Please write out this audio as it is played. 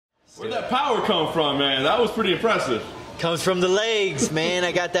Where'd that power come from, man? That was pretty impressive. Comes from the legs, man.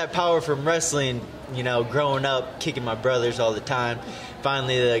 I got that power from wrestling, you know, growing up, kicking my brothers all the time.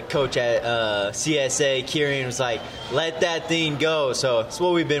 Finally, the coach at CSA, Kieran, was like, let that thing go. So it's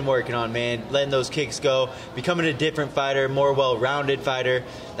what we've been working on, man, letting those kicks go, becoming a different fighter, more well-rounded fighter.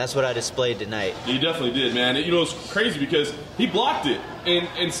 That's what I displayed tonight. You definitely did, man. You know, it's crazy because he blocked it,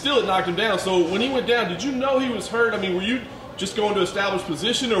 and still it knocked him down. So when he went down, did you know he was hurt? I mean, were you just going to establish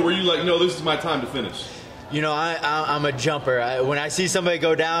position, or were you like, no, this is my time to finish? You know, I'm a jumper. When I see somebody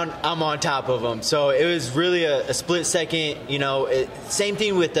go down, I'm on top of them. So it was really a split second, you know. Same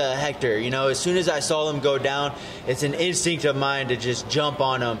thing with Hector. You know, as soon as I saw him go down, it's an instinct of mine to just jump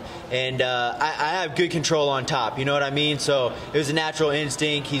on him. And I have good control on top, you know what I mean? So it was a natural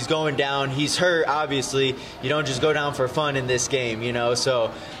instinct. He's going down. He's hurt, obviously. You don't just go down for fun in this game, you know.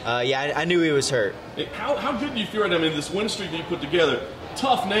 So, yeah, I knew he was hurt. How good do you feel right now? I mean, this win streak that you put together,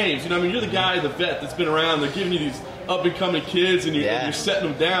 tough names. You know, I mean, you're the guy, the vet that's been around. They're giving you these up-and-coming kids, and you're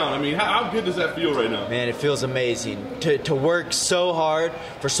setting them down. I mean, how good does that feel right now? Man, it feels amazing. To work so hard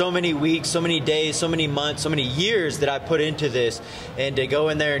for so many weeks, so many days, so many months, so many years that I put into this, and to go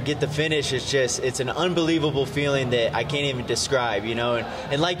in there and get the finish, it's an unbelievable feeling that I can't even describe, you know.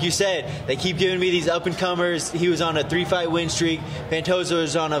 And like you said, they keep giving me these up-and-comers. He was on a 3-fight win streak. Pantoja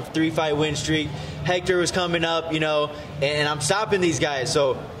was on a 3-fight win streak. Hector was coming up, you know, and I'm stopping these guys.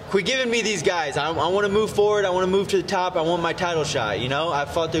 So quit giving me these guys. I want to move forward. I want to move to the top. I want my title shot, you know. I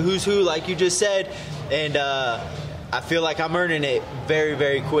fought the who's who, like you just said, and I feel like I'm earning it very,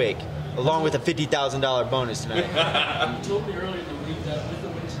 very quick, along with a $50,000 bonus tonight. You told me earlier in the week that with the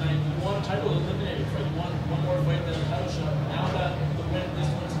win tonight, you want a title eliminated fight. You want one more fight than a title shot. Now that the win, this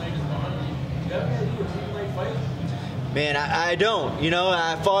one tonight is behind you, do you have any idea who might fight? Man, I don't. You know,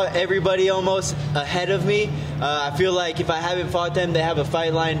 I fought everybody almost ahead of me. I feel like if I haven't fought them, they have a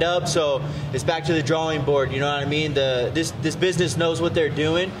fight lined up. So it's back to the drawing board. You know what I mean? This business knows what they're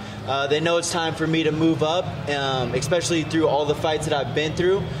doing. They know it's time for me to move up, especially through all the fights that I've been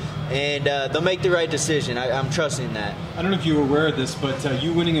through. And they'll make the right decision. I'm trusting that. I don't know if you were aware of this, but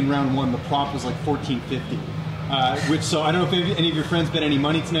you winning in round one, the prop was like $14.50. So I don't know if any of your friends bet any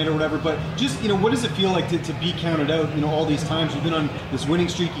money tonight or whatever, but just, you know, what does it feel like to be counted out, you know, all these times? You've been on this winning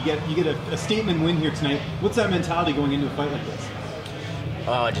streak, you get a statement win here tonight. What's that mentality going into a fight like this?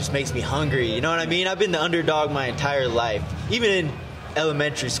 Oh, it just makes me hungry, you know what I mean? I've been the underdog my entire life, even in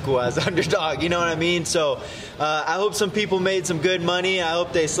elementary school as an underdog, you know what I mean? So I hope some people made some good money. I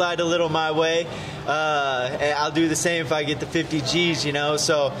hope they slide a little my way. And I'll do the same if I get the 50 G's, you know?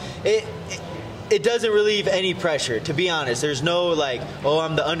 So it doesn't relieve any pressure, to be honest. There's no like, oh,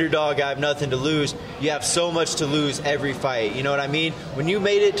 I'm the underdog, I have nothing to lose. You have so much to lose every fight, you know what I mean? When you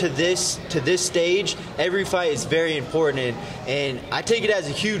made it to this stage, every fight is very important, and I take it as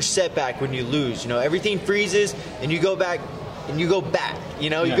a huge setback when you lose. You know, everything freezes, and you go back, you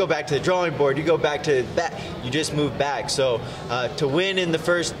know, you go back to the drawing board, you go back to that, you just move back. So to win in the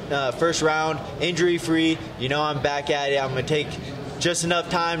first round, injury-free, you know, I'm back at it. I'm going to take just enough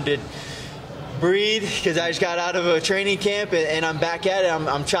time to breathe because I just got out of a training camp and I'm back at it.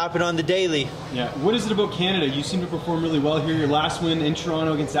 I'm chopping on the daily. Yeah. What is it about Canada? You seem to perform really well here. Your last win in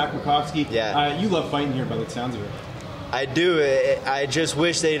Toronto against Zach Makovsky. Yeah. You love fighting here by the sounds of it. I do. I just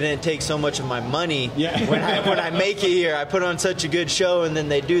wish they didn't take so much of my money when I make it here. I put on such a good show, and then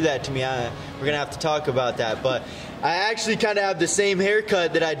they do that to me. We're going to have to talk about that. But I actually kind of have the same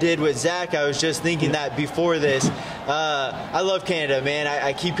haircut that I did with Zach. I was just thinking that before this. I love Canada, man.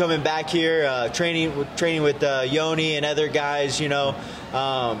 I keep coming back here, training with Yoni and other guys, you know.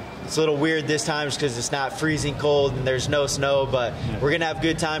 It's a little weird this time just because it's not freezing cold and there's no snow, but we're going to have a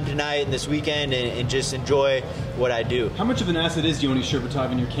good time tonight and this weekend and just enjoy what I do. How much of an asset is Yoni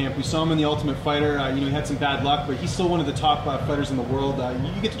Sherbatov in your camp? We saw him in The Ultimate Fighter. You know, he had some bad luck, but he's still one of the top fighters in the world.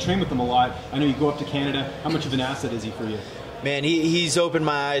 You get to train with him a lot. I know you go up to Canada. How much of an asset is he for you? Man, he's opened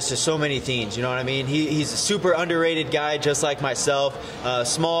my eyes to so many things, you know what I mean? He's a super underrated guy, just like myself.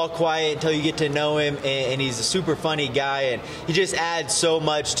 Small, quiet until you get to know him, and he's a super funny guy, and he just adds so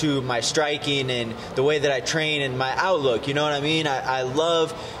much to my striking and the way that I train and my outlook, you know what I mean? I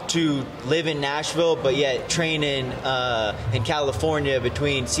love to live in Nashville, but yet train in California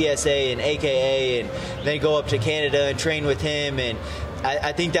between CSA and AKA, and then go up to Canada and train with him, and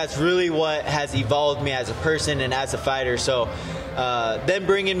I think that's really what has evolved me as a person and as a fighter. So them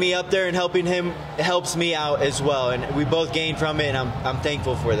bringing me up there and helping him helps me out as well, and we both gain from it, and I'm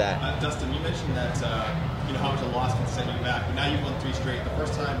thankful for that. Dustin, you mentioned that you know how much a loss can set you back, but now you've won 3 straight. The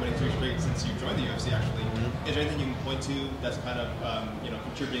first time winning 3 straight since you joined the UFC, actually. Mm-hmm. Is there anything you can point to that's kind of you know,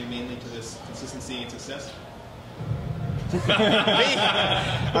 contributing mainly to this consistency and success?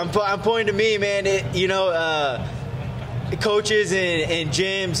 I'm pointing to me, man. Coaches and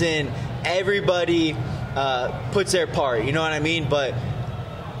gyms and everybody puts their part. You know what I mean? But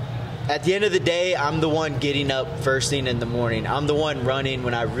at the end of the day, I'm the one getting up first thing in the morning. I'm the one running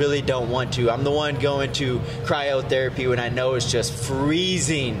when I really don't want to. I'm the one going to cryotherapy when I know it's just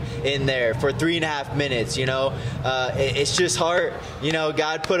freezing in there for 3.5 minutes, It's just hard.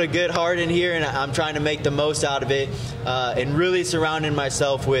 God put a good heart in here, and I'm trying to make the most out of it, and really surrounding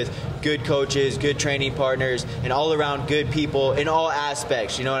myself with good coaches, good training partners, and all around good people in all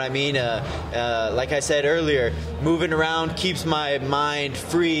aspects. You know what I mean? Like I said earlier, moving around keeps my mind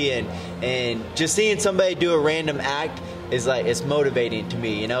free, and just seeing somebody do a random act is like, it's motivating to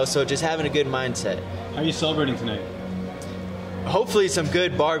me, So just having a good mindset. How are you celebrating tonight? Hopefully some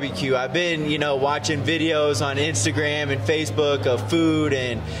good barbecue. I've been, watching videos on Instagram and Facebook of food,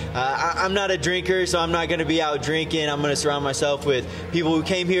 and I'm not a drinker, so I'm not going to be out drinking. I'm going to surround myself with people who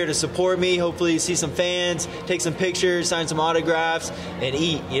came here to support me. Hopefully see some fans, take some pictures, sign some autographs, and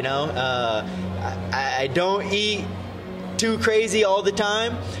eat, I don't eat too crazy all the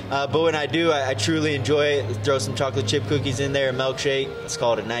time, but when I do, I truly enjoy it. Throw some chocolate chip cookies in there, a milkshake. Let's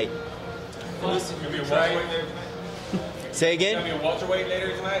call it a night. Say again? You're gonna be a welterweight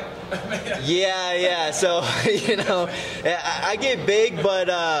later tonight? Yeah. So, I get big, but,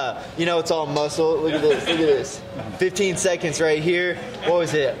 it's all muscle. Look at this. 15 seconds right here. What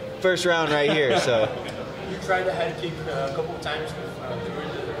was it? First round right here, so. You tried the head kick a couple of times during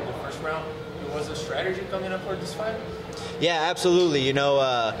the first round. Was a strategy coming up for this fight? Yeah, absolutely.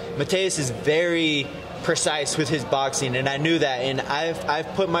 Mateus is very precise with his boxing, and I knew that, and I've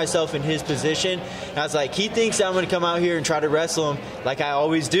put myself in his position, and I was like, he thinks I'm going to come out here and try to wrestle him like I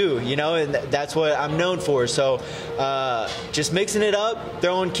always do, and that's what I'm known for. So just mixing it up,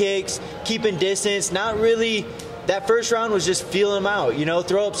 throwing kicks, keeping distance, not really. That first round was just feel him out,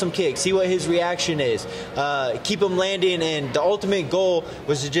 throw up some kicks, see what his reaction is, keep him landing, and the ultimate goal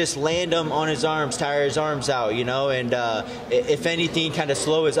was to just land him on his arms, tire his arms out, and if anything, kind of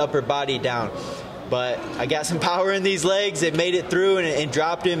slow his upper body down. But I got some power in these legs. It made it through and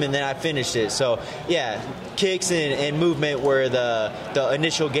dropped him, and then I finished it. So, yeah, kicks and movement were the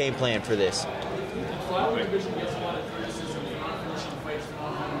initial game plan for this. The flyweight division gets a lot of criticism for not finishing fights for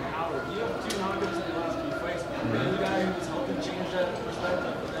not having power. You have 2 knockouts in the last 3 fights. Are you the guy who was helping change that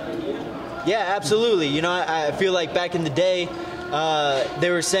perspective, that idea? Yeah, absolutely. I feel like back in the day, they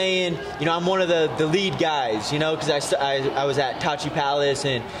were saying, I'm one of the lead guys, because I was at Tachi Palace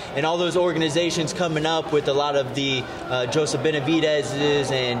and all those organizations coming up with a lot of the Joseph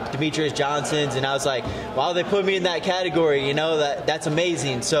Benavidez's and Demetrius Johnsons, and I was like, wow, they put me in that category, that's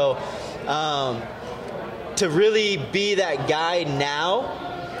amazing. So to really be that guy now,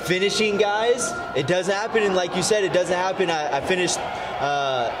 finishing guys, it doesn't happen, and like you said, it doesn't happen. I finished,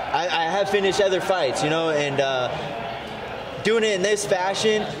 I have finished other fights, and doing it in this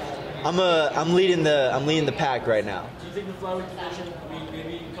fashion, I'm leading the pack right now. Do you think the flyweight division,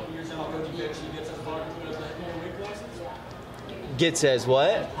 maybe a couple years down the road, eventually gets as far as the heavyweight weight classes? Gets as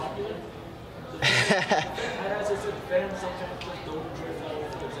what? Popular? As I said, fans sometimes just don't enjoy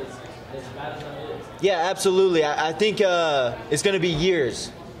flyweight because it's as bad as that is. Yeah, absolutely. I think it's going to be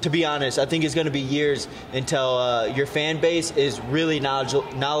years. To be honest, I think it's going to be years until your fan base is really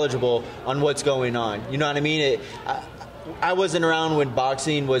knowledgeable on what's going on. You know what I mean? I wasn't around when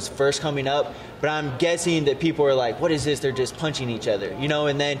boxing was first coming up, but I'm guessing that people are like, what is this? They're just punching each other,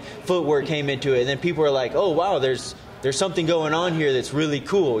 and then footwork came into it, and then people are like, oh wow, there's something going on here that's really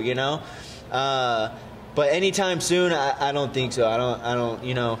cool, but anytime soon, I don't think so. I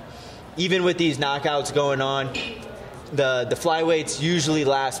don't, even with these knockouts going on, the flyweights usually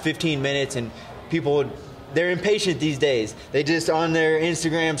last 15 minutes, and people, they're impatient these days. They just on their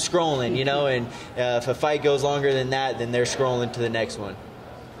Instagram scrolling, and if a fight goes longer than that, then they're scrolling to the next one.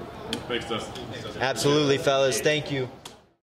 Thanks, Dustin. Absolutely, fellas. Thank you.